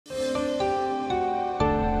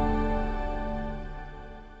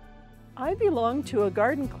I belong to a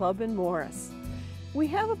garden club in Morris. We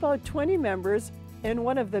have about 20 members, and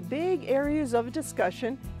one of the big areas of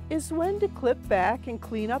discussion is when to clip back and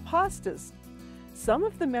clean up hostas. Some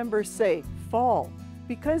of the members say fall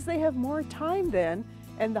because they have more time then,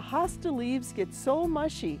 and the hosta leaves get so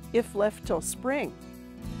mushy if left till spring.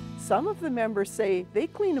 Some of the members say they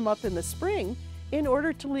clean them up in the spring in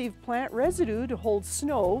order to leave plant residue to hold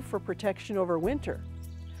snow for protection over winter.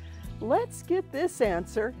 Let's get this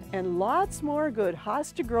answer and lots more good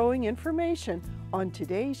hosta growing information on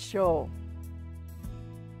today's show.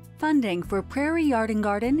 Funding for Prairie Yard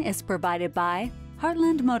Garden is provided by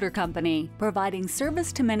Heartland Motor Company, providing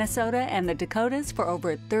service to Minnesota and the Dakotas for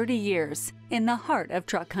over 30 years in the heart of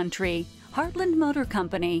truck country. Heartland Motor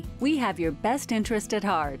Company, we have your best interest at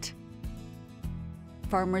heart.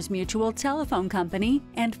 Farmers Mutual Telephone Company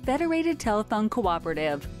and Federated Telephone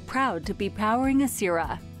Cooperative, proud to be powering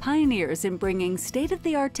Asira, pioneers in bringing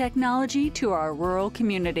state-of-the-art technology to our rural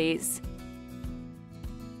communities.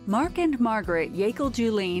 Mark and Margaret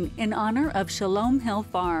Yakel-Julien in honor of Shalom Hill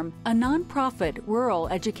Farm, a nonprofit rural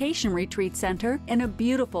education retreat center in a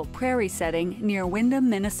beautiful prairie setting near Windham,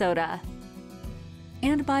 Minnesota.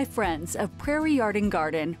 And by friends of Prairie Yard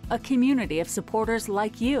Garden, a community of supporters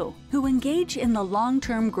like you who engage in the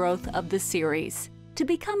long-term growth of the series. To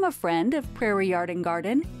become a friend of Prairie Yard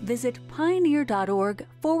Garden, visit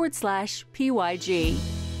pioneer.org/PYG.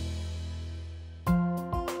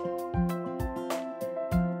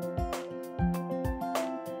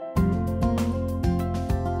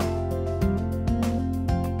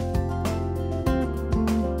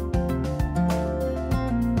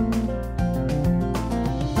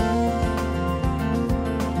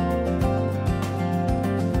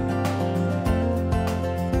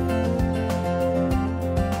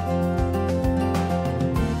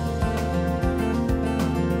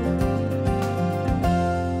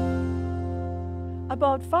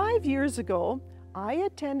 About 5 years ago, I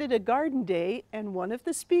attended a garden day and one of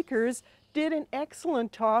the speakers did an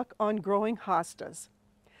excellent talk on growing hostas.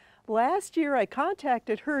 Last year I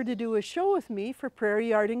contacted her to do a show with me for Prairie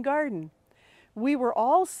Yard Garden. We were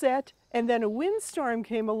all set and then a windstorm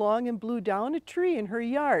came along and blew down a tree in her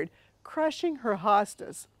yard, crushing her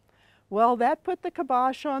hostas. Well, that put the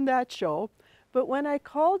kibosh on that show, but when I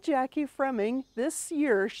called Jackie Froemming this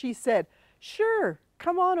year, she said, "Sure,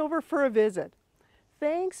 come on over for a visit."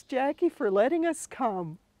 Thanks, Jackie, for letting us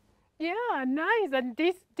come. Yeah, nice. And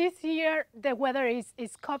this year the weather is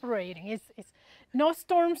cooperating. It's no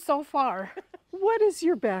storms so far. What is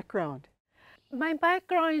your background? My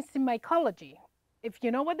background is in mycology. If you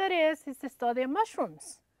know what that is, it's the study of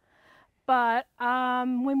mushrooms. But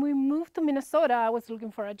when we moved to Minnesota, I was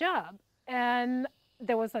looking for a job, and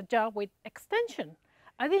there was a job with extension.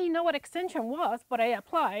 I didn't know what extension was, but I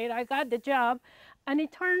applied. I got the job, and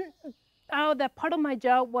it turned out that part of my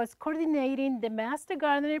job was coordinating the Master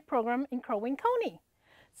Gardener program in Crow Wing County.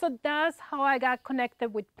 So that's how I got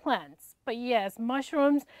connected with plants. But yes,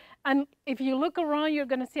 mushrooms, and if you look around, you're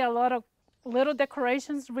gonna see a lot of little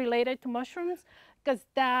decorations related to mushrooms, because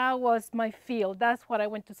that was my field. That's what I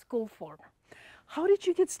went to school for. How did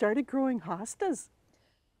you get started growing hostas?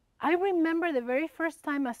 I remember the very first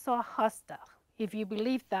time I saw a hosta, if you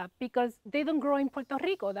believe that, because they don't grow in Puerto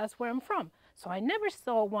Rico, that's where I'm from. So I never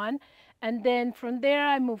saw one. And then from there,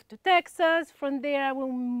 I moved to Texas. From there, I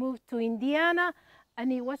moved to Indiana.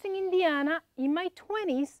 And it was in Indiana in my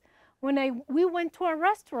 20s when we went to a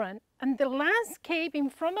restaurant. And the landscape in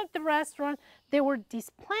front of the restaurant, there were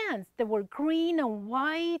these plants. They were green and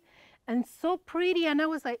white and so pretty. And I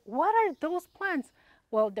was like, what are those plants?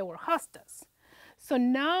 Well, they were hostas. So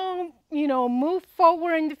now, you know, move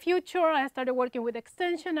forward in the future. I started working with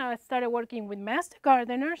Extension. I started working with Master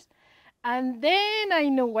Gardeners. And then I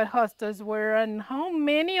knew what hostas were and how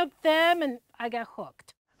many of them, and I got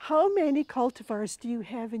hooked. How many cultivars do you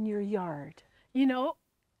have in your yard? You know,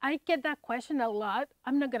 I get that question a lot.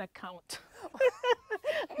 I'm not gonna count.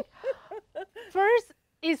 First,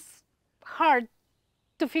 it's hard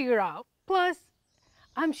to figure out. Plus,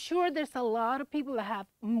 I'm sure there's a lot of people that have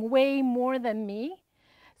way more than me.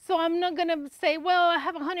 So I'm not gonna say, well, I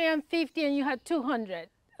have 150 and you have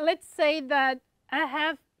 200. Let's say that I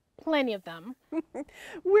have plenty of them.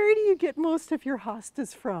 Where do you get most of your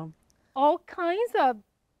hostas from? All kinds of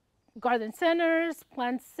garden centers,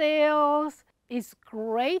 plant sales. It's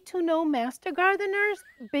great to know master gardeners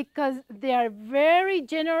because they are very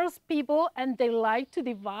generous people and they like to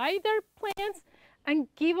divide their plants and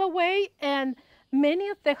give away. And many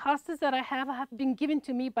of the hostas that I have been given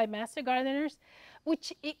to me by master gardeners,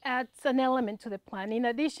 which it adds an element to the plant. In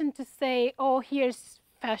addition to say, oh, here's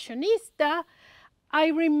fashionista, I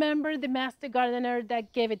remember the master gardener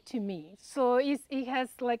that gave it to me. So it has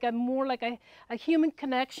like a more like a human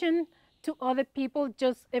connection to other people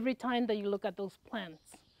just every time that you look at those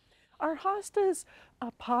plants. Are hostas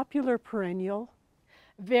a popular perennial?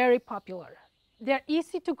 Very popular. They're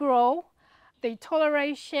easy to grow. They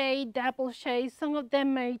tolerate shade, dapple shade. Some of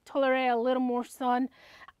them may tolerate a little more sun.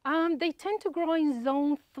 They tend to grow in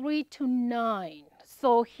zone 3 to 9.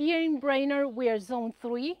 So here in Brainerd, we are zone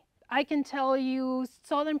 3. I can tell you,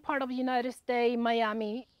 southern part of the United States,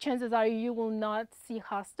 Miami, chances are you will not see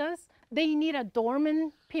hostas. They need a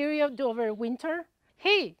dormant period over winter.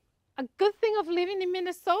 Hey, a good thing of living in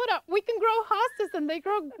Minnesota, we can grow hostas and they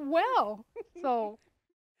grow well. So,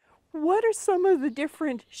 What are some of the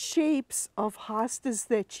different shapes of hostas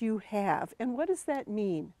that you have, and what does that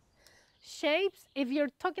mean? shapes, if you're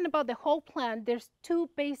talking about the whole plant, there's two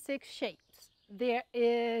basic shapes. There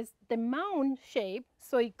is the mound shape,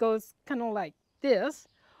 so it goes kind of like this,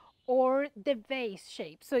 or the vase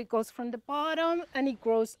shape, so it goes from the bottom and it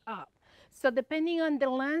grows up. So depending on the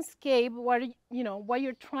landscape, what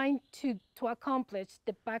you're trying to accomplish,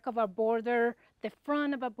 the back of a border, the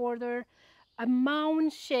front of a border, a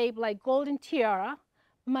mound shape like golden tiara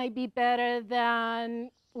might be better than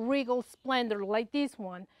regal splendor like this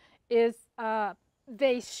one is a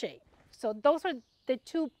vase shape. So those are the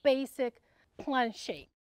two basic plant shapes.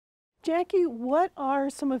 Jackie, what are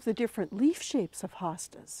some of the different leaf shapes of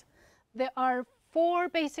hostas? There are 4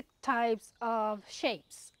 basic types of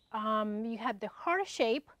shapes. You have the heart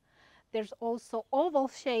shape, there's also oval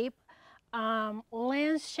shape,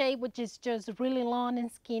 lens shape, which is just really long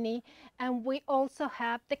and skinny, and we also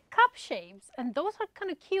have the cup shapes, and those are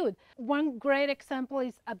kind of cute. One great example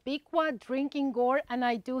is a Biqua drinking gourd, and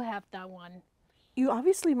I do have that one. You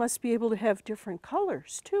obviously must be able to have different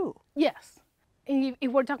colors too. Yes,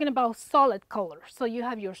 if we're talking about solid colors, so you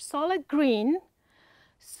have your solid green,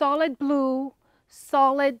 solid blue,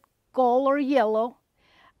 solid gold or yellow,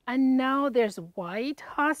 and now there's white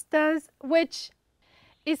hostas, which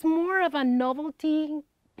is more of a novelty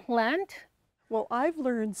plant. Well, I've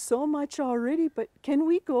learned so much already, but can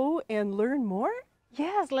we go and learn more?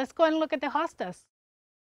 Yes, let's go and look at the hostas.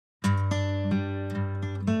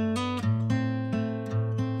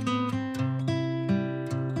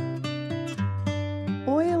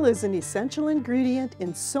 Oil is an essential ingredient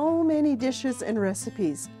in so many dishes and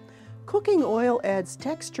recipes. Cooking oil adds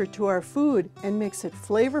texture to our food and makes it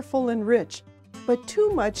flavorful and rich, but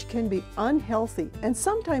too much can be unhealthy, and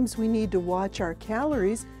sometimes we need to watch our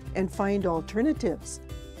calories and find alternatives.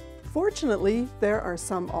 Fortunately, there are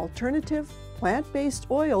some alternative, plant-based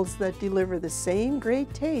oils that deliver the same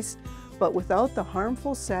great taste, but without the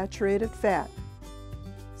harmful saturated fat.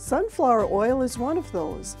 Sunflower oil is one of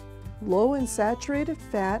those. Low in saturated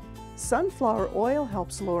fat, sunflower oil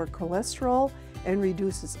helps lower cholesterol and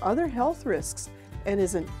reduces other health risks and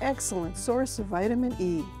is an excellent source of vitamin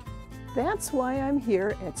E. That's why I'm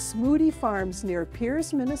here at Smoothie Farms near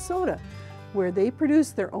Pierce, Minnesota, where they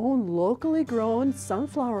produce their own locally grown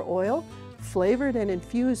sunflower oil, flavored and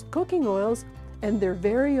infused cooking oils, and their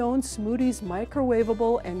very own Smoothies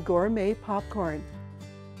microwavable and gourmet popcorn.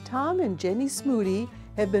 Tom and Jenny Smoothie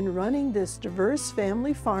have been running this diverse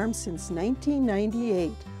family farm since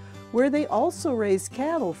 1998, where they also raise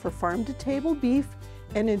cattle for farm-to-table beef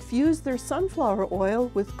and infuse their sunflower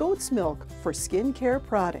oil with goat's milk for skincare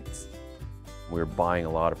products. We're buying a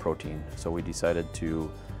lot of protein, so we decided to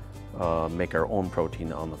make our own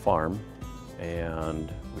protein on the farm, and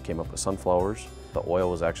we came up with sunflowers. The oil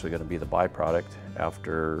was actually going to be the byproduct.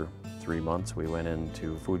 After 3 months, we went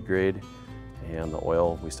into food grade, and the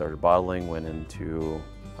oil we started bottling, went into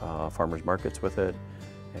farmers markets with it,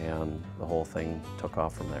 and the whole thing took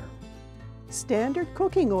off from there. Standard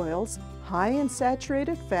cooking oils, high in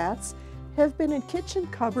saturated fats, have been in kitchen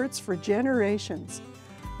cupboards for generations.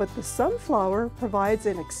 But the sunflower provides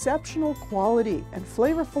an exceptional quality and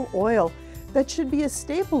flavorful oil that should be a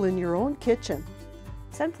staple in your own kitchen.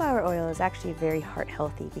 Sunflower oil is actually very heart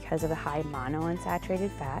healthy because of the high monounsaturated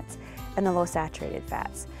fats and the low saturated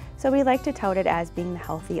fats. So we like to tout it as being the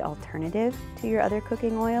healthy alternative to your other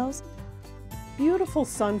cooking oils. Beautiful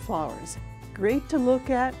sunflowers, great to look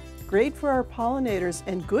at, great for our pollinators,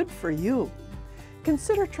 and good for you.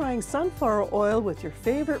 Consider trying sunflower oil with your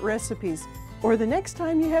favorite recipes or the next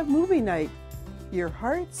time you have movie night. Your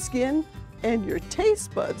heart, skin, and your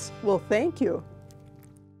taste buds will thank you.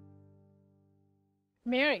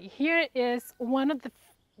 Mary, here is one of the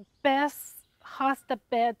best hosta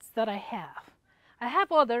beds that I have. I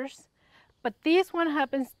have others, but this one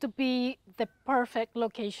happens to be the perfect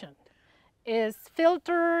location. It's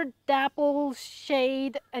filtered, dapple,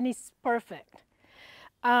 shade, and it's perfect.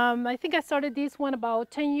 I think I started this one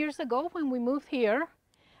about 10 years ago when we moved here.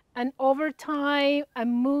 And over time, I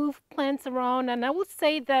moved plants around, and I would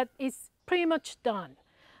say that it's pretty much done.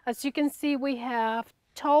 As you can see, we have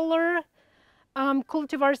taller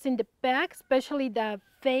cultivars in the back, especially the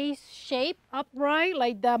face shape upright,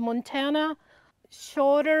 like the Montana,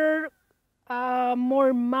 shorter,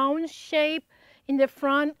 more mound shape in the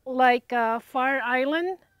front, like Fire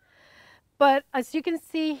Island. But as you can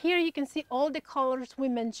see here, you can see all the colors we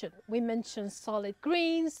mentioned. We mentioned solid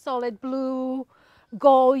green, solid blue,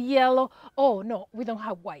 gold, yellow. Oh no, we don't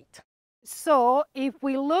have white. So if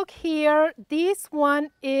we look here, this one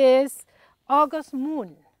is August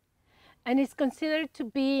Moon, and it's considered to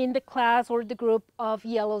be in the class or the group of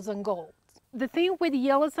yellows and golds. The thing with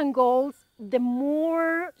yellows and golds, the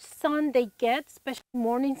more sun they get, especially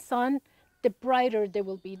morning sun, the brighter they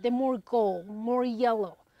will be, the more gold, more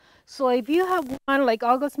yellow. So if you have one like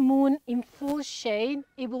August Moon in full shade,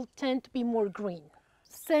 it will tend to be more green.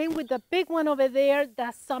 Same with the big one over there,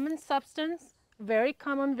 the Summon Substance, very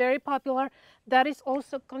common, very popular. That is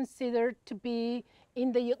also considered to be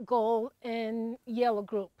in the gold and yellow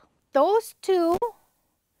group. Those two,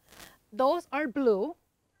 those are blue.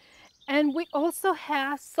 And we also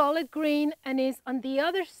have solid green, and it's on the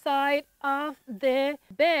other side of the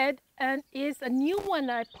bed, and it's a new one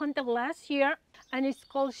I planted last year, and it's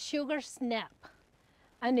called Sugar Snap,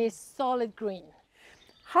 and it's solid green.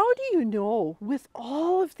 How do you know, with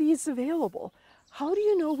all of these available, how do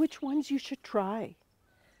you know which ones you should try?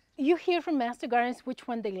 You hear from Master Gardens which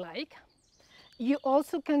one they like. You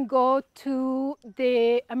also can go to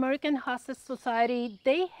the American Hostas Society.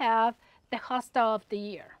 They have the Hosta of the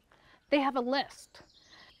year. They have a list.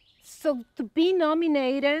 So to be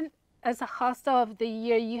nominated as a Hosta of the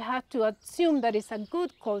year, you have to assume that it's a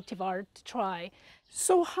good cultivar to try.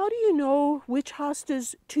 So how do you know which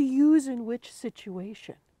hostas to use in which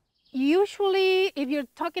situation? Usually, if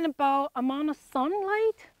you're talking about amount of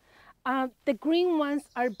sunlight, the green ones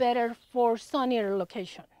are better for sunnier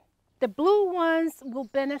location. The blue ones will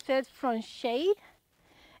benefit from shade,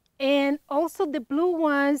 and also the blue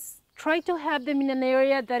ones, try to have them in an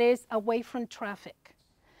area that is away from traffic,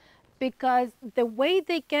 because the way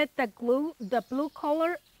they get the blue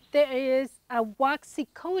color, there is a waxy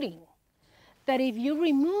coating that if you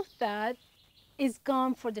remove that, it's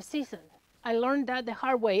gone for the season. I learned that the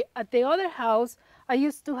hard way. At the other house, I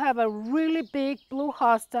used to have a really big blue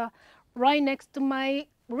hosta right next to my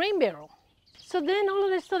rain barrel. So then all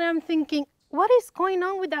of a sudden I'm thinking, what is going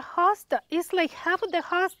on with the hosta? It's like half of the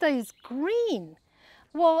hosta is green.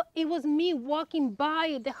 Well, it was me walking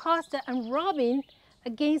by the hosta and rubbing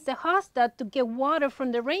against the hosta to get water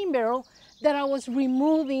from the rain barrel that I was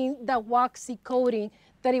removing the waxy coating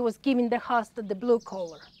that it was giving the hosta the blue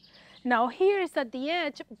color. Now here is at the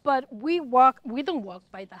edge, but we don't walk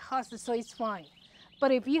by the hosta, so it's fine.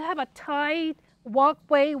 But if you have a tight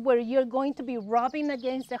walkway where you're going to be rubbing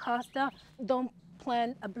against the hosta, don't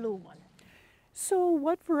plant a blue one. So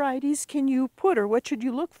what varieties can you put, or what should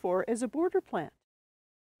you look for as a border plant?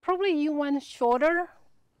 Probably you want shorter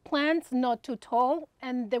plants, not too tall,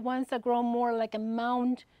 and the ones that grow more like a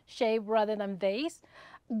mound shape rather than vase.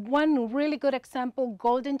 One really good example,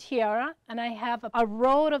 Golden Tiara, and I have a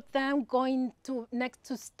row of them going to next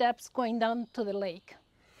to steps going down to the lake.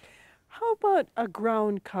 How about a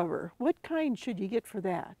ground cover? What kind should you get for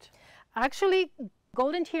that? Actually,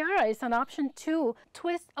 Golden Tiara is an option too.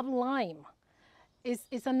 Twist of Lime is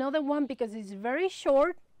another one because it's very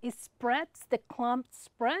short. It spreads, the clump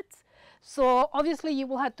spreads. So obviously you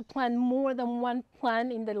will have to plant more than one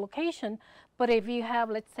plant in the location. But if you have,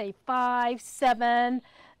 let's say, 5, 7,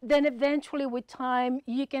 then eventually with time,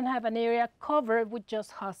 you can have an area covered with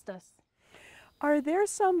just hostas. Are there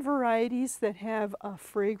some varieties that have a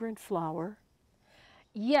fragrant flower?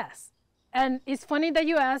 Yes. And it's funny that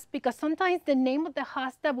you ask, because sometimes the name of the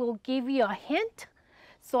hosta will give you a hint.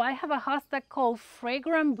 So I have a hosta called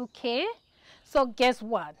Fragrant Bouquet. So guess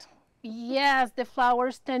what? Yes, the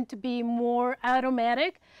flowers tend to be more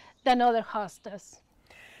aromatic than other hostas.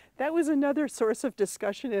 That was another source of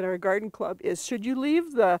discussion at our garden club, is should you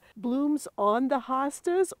leave the blooms on the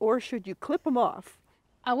hostas or should you clip them off?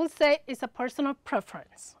 I would say it's a personal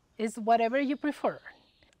preference. It's whatever you prefer.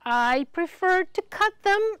 I prefer to cut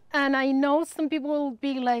them, and I know some people will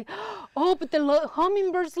be like, oh, but the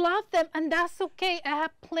hummingbirds love them, and that's okay. I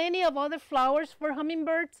have plenty of other flowers for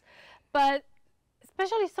hummingbirds, but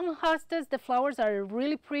especially some hostas, the flowers are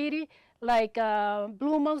really pretty, like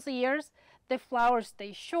blue mosairs. The flowers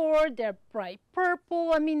stay short, they're bright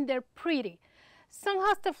purple, I mean, they're pretty. Some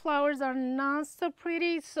hosta flowers are not so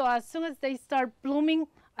pretty, so as soon as they start blooming,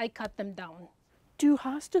 I cut them down. Do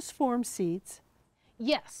hostas form seeds?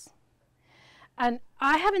 Yes. And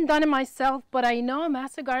I haven't done it myself, but I know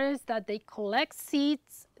master gardeners that they collect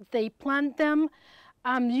seeds, they plant them.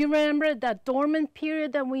 You remember that dormant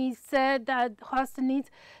period that we said that hosta needs?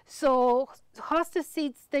 So hosta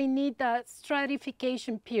seeds, they need that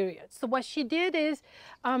stratification period. So what she did is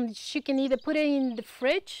she can either put it in the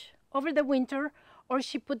fridge over the winter, or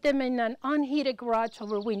she put them in an unheated garage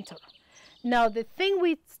over winter. Now the thing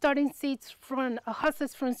with starting seeds from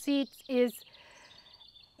hostas from seeds is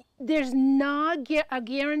there's not a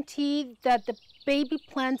guarantee that the baby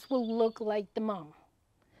plants will look like the mom.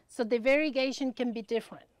 So the variegation can be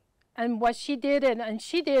different. And what she did, and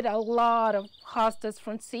she did a lot of hostas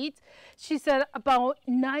from seeds, she said about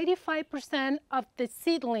 95% of the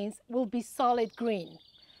seedlings will be solid green,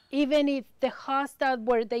 even if the hosta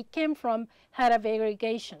where they came from had a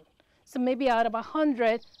variegation. So maybe out of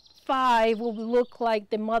 100, 5 will look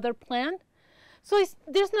like the mother plant. So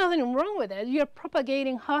there's nothing wrong with it. You're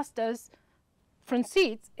propagating hostas from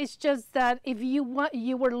seeds. It's just that if you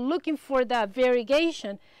were looking for that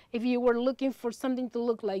variegation, if you were looking for something to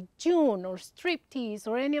look like June or striptease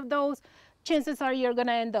or any of those, chances are you're going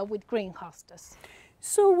to end up with green hostas.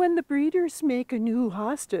 So when the breeders make a new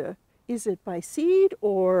hosta, is it by seed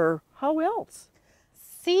or how else?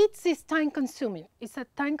 Seeds is time consuming. It's a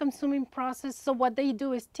time consuming process. So what they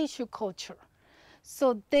do is tissue culture.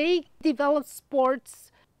 So they develop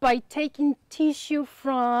spores by taking tissue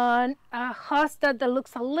from a hosta that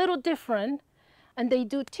looks a little different, and they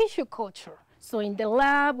do tissue culture. So in the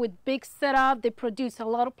lab with big setup, they produce a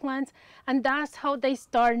lot of plants, and that's how they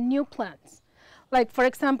start new plants. Like for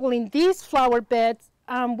example, in these flower beds,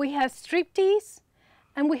 we have striptease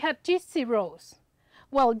and we have gypsy rose.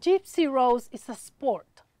 Well, gypsy rose is a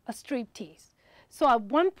sport, a striptease. So at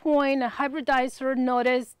one point, a hybridizer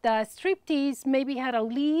noticed that striptease maybe had a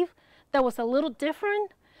leaf that was a little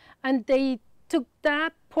different, and they took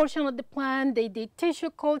that portion of the plant, they did tissue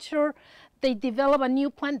culture, they developed a new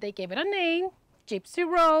plant, they gave it a name, gypsy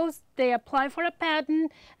rose, they applied for a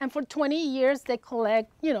patent, and for 20 years they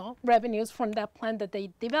collect, revenues from that plant that they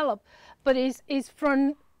developed. But it's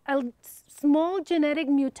from a small genetic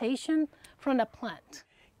mutation from a plant.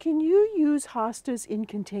 Can you use hostas in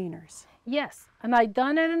containers? Yes, and I've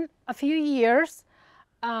done it in a few years.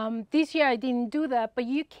 This year I didn't do that, but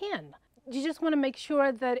you can. You just want to make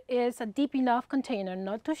sure that it's a deep enough container,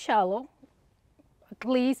 not too shallow, at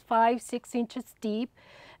least 5-6 inches deep.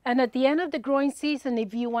 And at the end of the growing season,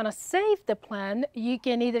 if you want to save the plant, you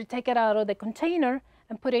can either take it out of the container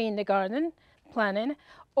and put it in the garden, plant it,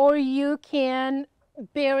 or you can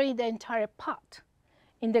bury the entire pot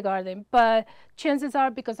in the garden. But chances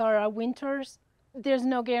are, because of our winters, there's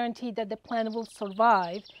no guarantee that the plant will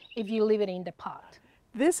survive if you leave it in the pot.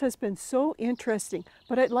 This has been so interesting,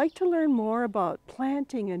 but I'd like to learn more about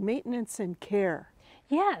planting and maintenance and care.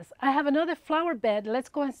 Yes, I have another flower bed. Let's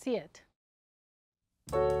go and see it.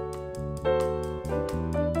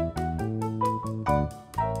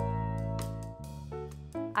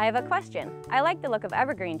 I have a question. I like the look of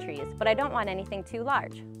evergreen trees, but I don't want anything too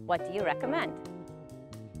large. What do you recommend?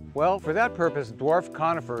 Well, for that purpose, dwarf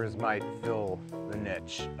conifers might fill the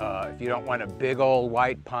niche. If you don't want a big old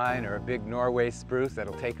white pine or a big Norway spruce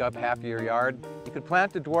that'll take up half your yard, you could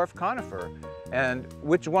plant a dwarf conifer. And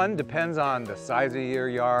which one depends on the size of your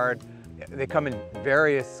yard. They come in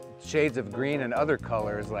various shades of green and other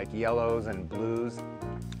colors like yellows and blues,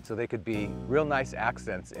 so they could be real nice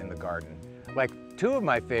accents in the garden. Like two of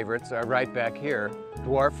my favorites are right back here,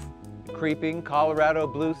 dwarf creeping Colorado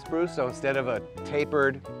blue spruce. So instead of a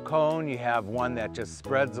tapered cone, you have one that just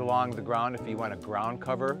spreads along the ground if you want a ground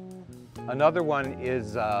cover. Another one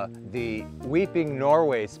is the weeping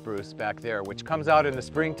Norway spruce back there, which comes out in the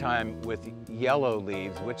springtime with yellow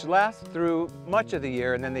leaves, which last through much of the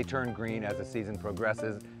year, and then they turn green as the season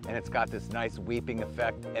progresses, and it's got this nice weeping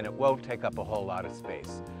effect, and it won't take up a whole lot of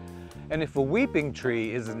space. And if a weeping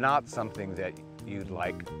tree is not something that you'd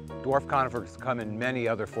like, dwarf conifers come in many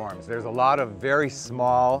other forms. There's a lot of very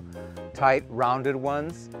small, tight, rounded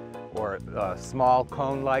ones, or small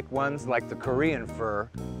cone-like ones, like the Korean fir,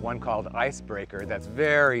 one called Icebreaker, that's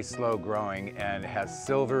very slow growing and has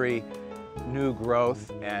silvery new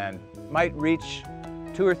growth and might reach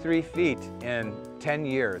 2 or 3 feet in 10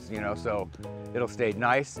 years, so it'll stay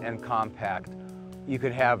nice and compact. You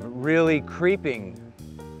could have really creeping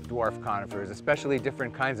dwarf conifers, especially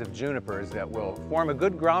different kinds of junipers that will form a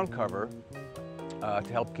good ground cover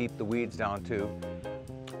to help keep the weeds down too.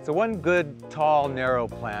 So one good, tall, narrow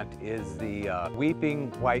plant is the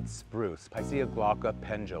weeping white spruce, Picea glauca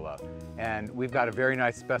pendula. And we've got a very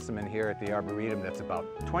nice specimen here at the Arboretum that's about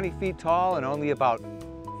 20 feet tall and only about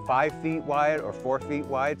 5 feet wide or 4 feet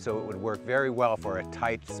wide, so it would work very well for a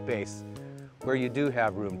tight space where you do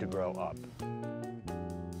have room to grow up.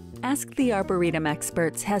 Ask the Arboretum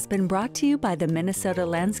Experts has been brought to you by the Minnesota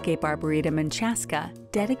Landscape Arboretum in Chaska,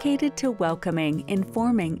 dedicated to welcoming,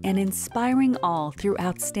 informing, and inspiring all through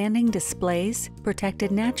outstanding displays,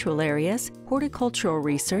 protected natural areas, horticultural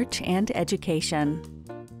research, and education.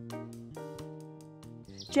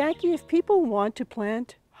 Jackie, if people want to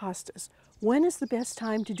plant hostas, when is the best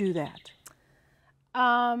time to do that?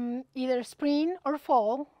 Either spring or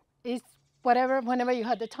fall, is whenever you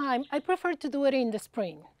have the time. I prefer to do it in the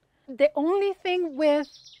spring. The only thing with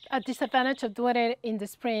a disadvantage of doing it in the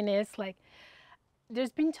spring is like,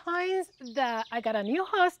 there's been times that I got a new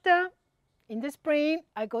hosta in the spring,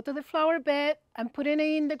 I go to the flower bed, I'm putting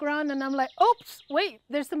it in the ground and I'm like, oops, wait,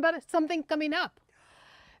 there's something coming up.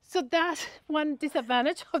 So that's one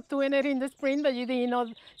disadvantage of doing it in the spring, that you didn't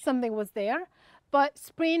know something was there. But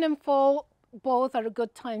spring and fall, both are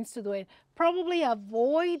good times to do it. Probably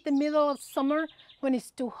avoid the middle of summer when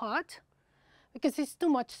it's too hot, because it's too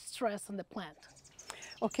much stress on the plant.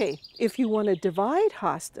 Okay, if you want to divide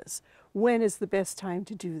hostas, when is the best time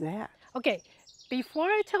to do that? Okay, before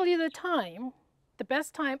I tell you the time, the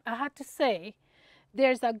best time, I had to say,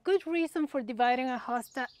 there's a good reason for dividing a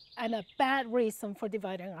hosta and a bad reason for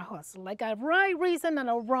dividing a hosta, like a right reason and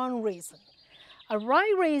a wrong reason. A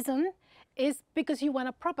right reason is because you want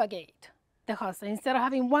to propagate the hosta. Instead of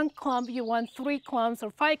having one clump, you want 3 clumps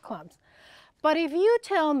or 5 clumps. But if you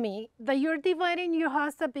tell me that you're dividing your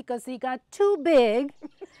hosta because it got too big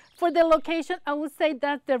for the location, I would say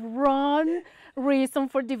that's the wrong reason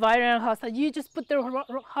for dividing a hosta. You just put the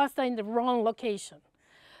hosta in the wrong location.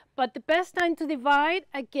 But the best time to divide,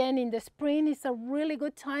 again, in the spring is a really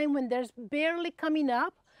good time when there's barely coming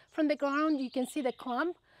up from the ground. You can see the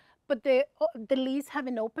clump, but the leaves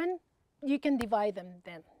haven't opened. You can divide them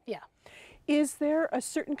then, yeah. Is there a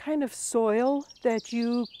certain kind of soil that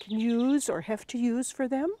you can use or have to use for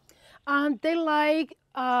them? They like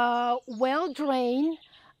well-drained,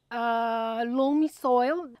 loamy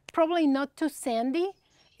soil, probably not too sandy.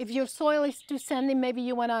 If your soil is too sandy, maybe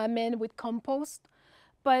you want to amend with compost.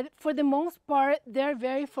 But for the most part, they're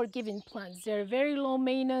very forgiving plants. They're very low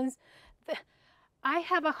maintenance. I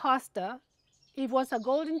have a hosta. It was a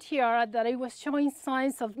golden tiara that it was showing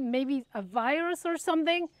signs of maybe a virus or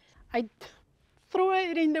something. I threw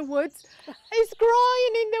it in the woods. It's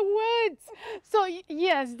growing in the woods. So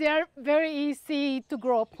yes, they're very easy to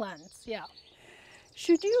grow plants, yeah.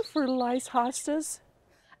 Should you fertilize hostas?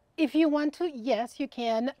 If you want to, yes, you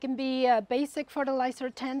can. It can be a basic fertilizer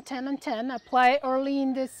 10, 10, and 10. Apply early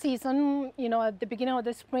in the season, you know, at the beginning of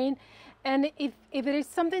the spring. And if it is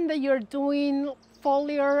something that you're doing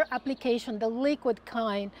foliar application, the liquid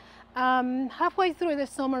kind, halfway through the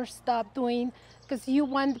summer, stop doing, because you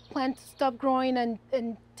want the plant to stop growing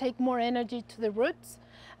and take more energy to the roots.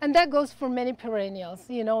 And that goes for many perennials.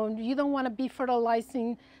 You know, you don't want to be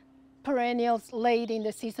fertilizing perennials late in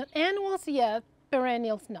the season. Annuals, yeah,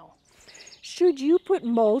 perennials, no. Should you put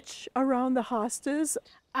mulch around the hostas?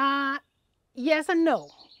 Yes and no.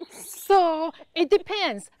 So it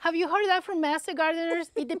depends. Have you heard that from master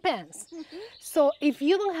gardeners? It depends. So if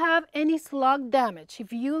you don't have any slug damage,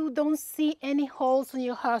 if you don't see any holes in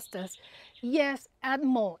your hostas, yes, add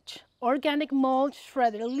mulch. Organic mulch,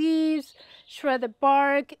 shred the leaves, shred the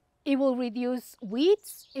bark. It will reduce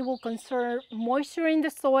weeds. It will conserve moisture in the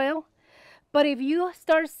soil. But if you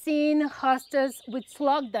start seeing hostas with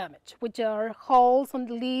slug damage, which are holes on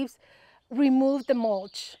the leaves, remove the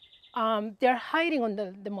mulch. They're hiding on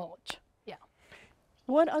the mulch, yeah.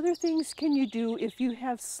 What other things can you do if you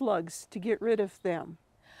have slugs to get rid of them?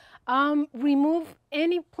 Remove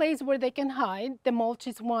any place where they can hide. The mulch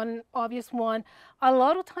is one obvious one. A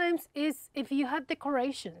lot of times is if you have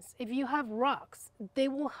decorations, if you have rocks, they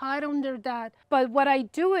will hide under that. But what I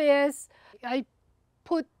do is I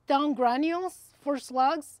put down granules for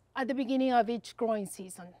slugs at the beginning of each growing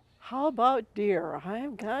season. How about deer?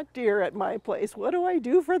 I've got deer at my place. What do I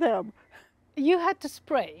do for them? You have to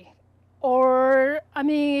spray. Or, I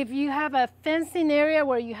mean, if you have a fencing area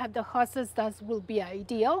where you have the hostas, that will be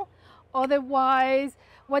ideal. Otherwise,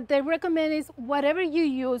 what they recommend is whatever you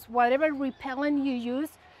use, whatever repellent you use,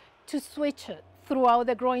 to switch it throughout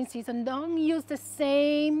the growing season. Don't use the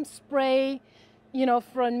same spray, you know,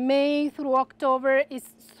 from May through October.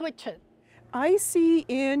 Switch it. I see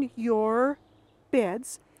in your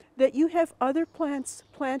beds that you have other plants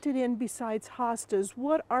planted in besides hostas.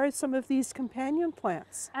 What are some of these companion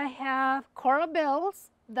plants? I have coral bells.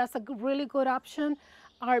 That's a really good option.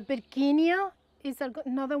 Arbequinia is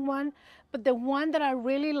another one. But the one that I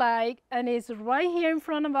really like, and is right here in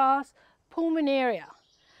front of us, pulmonaria.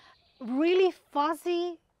 really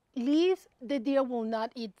fuzzy leaves, the deer will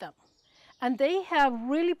not eat them. And they have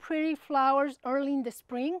really pretty flowers early in the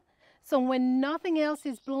spring. So when nothing else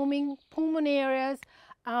is blooming, pulmonarias,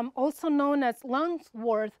 also known as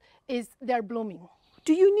lungworth, they're blooming.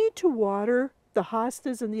 Do you need to water the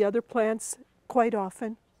hostas and the other plants quite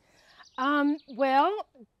often? Well,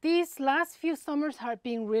 these last few summers have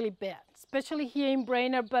been really bad, especially here in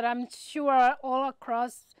Brainerd, but I'm sure all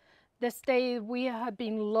across the state we have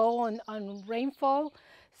been low on rainfall.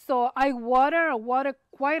 So I water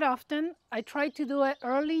quite often. I try to do it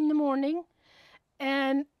early in the morning,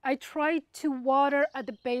 and I try to water at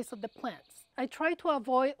the base of the plants. I try to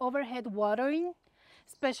avoid overhead watering,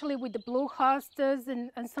 especially with the blue hostas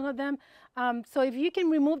and some of them. So if you can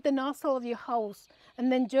remove the nozzle of your house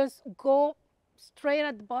and then just go straight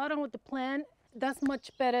at the bottom of the plant, that's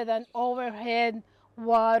much better than overhead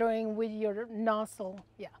watering with your nozzle.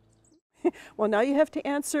 Yeah. Well, now you have to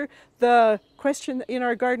answer the question in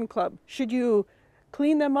our garden club. Should you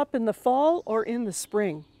clean them up in the fall or in the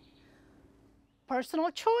spring?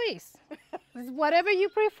 Personal choice. Whatever you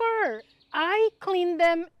prefer. I clean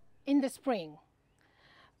them in the spring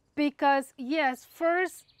because, yes,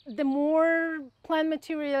 first, the more plant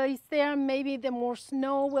material is there, maybe the more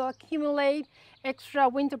snow will accumulate, extra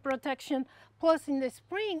winter protection. Plus, in the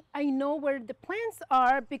spring, I know where the plants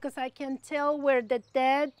are because I can tell where the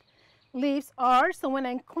dead leaves are. So when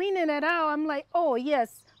I'm cleaning it out, I'm like, oh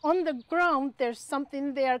yes, on the ground there's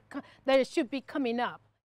something there that should be coming up.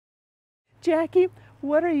 Jackie,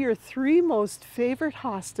 what are your 3 most favorite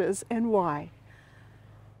hostas and why?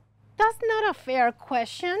 That's not a fair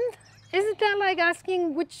question. Isn't that like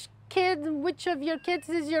asking which of your kids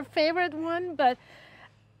is your favorite one? But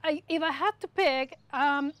if I had to pick,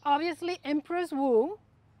 obviously Empress Wu,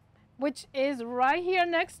 which is right here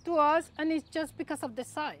next to us, and it's just because of the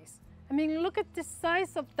size. I mean, look at the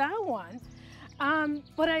size of that one.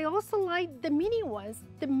 But I also like the mini ones,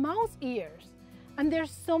 the mouse ears. And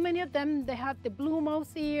there's so many of them. They have the blue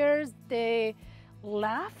mouse ears, the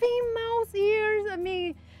laughing mouse ears. I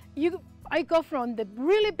mean, I go from the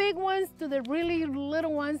really big ones to the really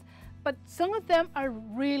little ones, but some of them are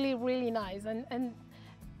really, really nice. And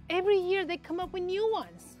every year they come up with new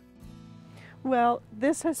ones. Well,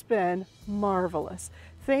 this has been marvelous.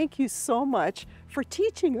 Thank you so much for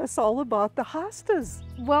teaching us all about the hostas.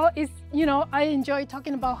 Well, I enjoy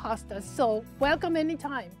talking about hostas, so welcome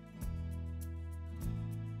anytime.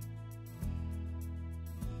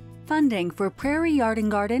 Funding for Prairie Yard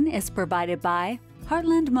Garden is provided by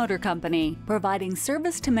Heartland Motor Company, providing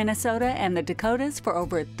service to Minnesota and the Dakotas for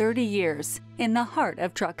over 30 years, in the heart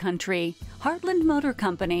of truck country. Heartland Motor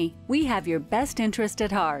Company, we have your best interest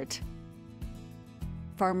at heart.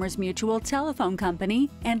 Farmers Mutual Telephone Company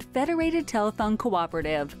and Federated Telephone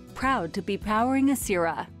Cooperative, proud to be powering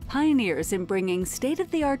Asira, pioneers in bringing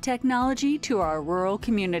state-of-the-art technology to our rural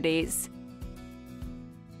communities.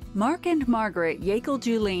 Mark and Margaret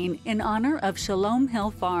Yakel-Julien in honor of Shalom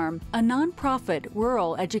Hill Farm, a nonprofit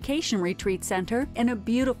rural education retreat center in a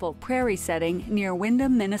beautiful prairie setting near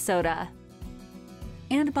Windham, Minnesota.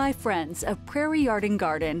 And by friends of Prairie Yard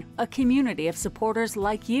Garden, a community of supporters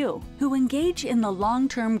like you who engage in the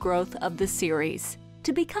long-term growth of the series.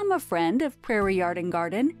 To become a friend of Prairie Yard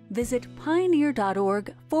Garden, visit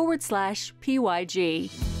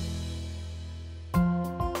pioneer.org/PYG.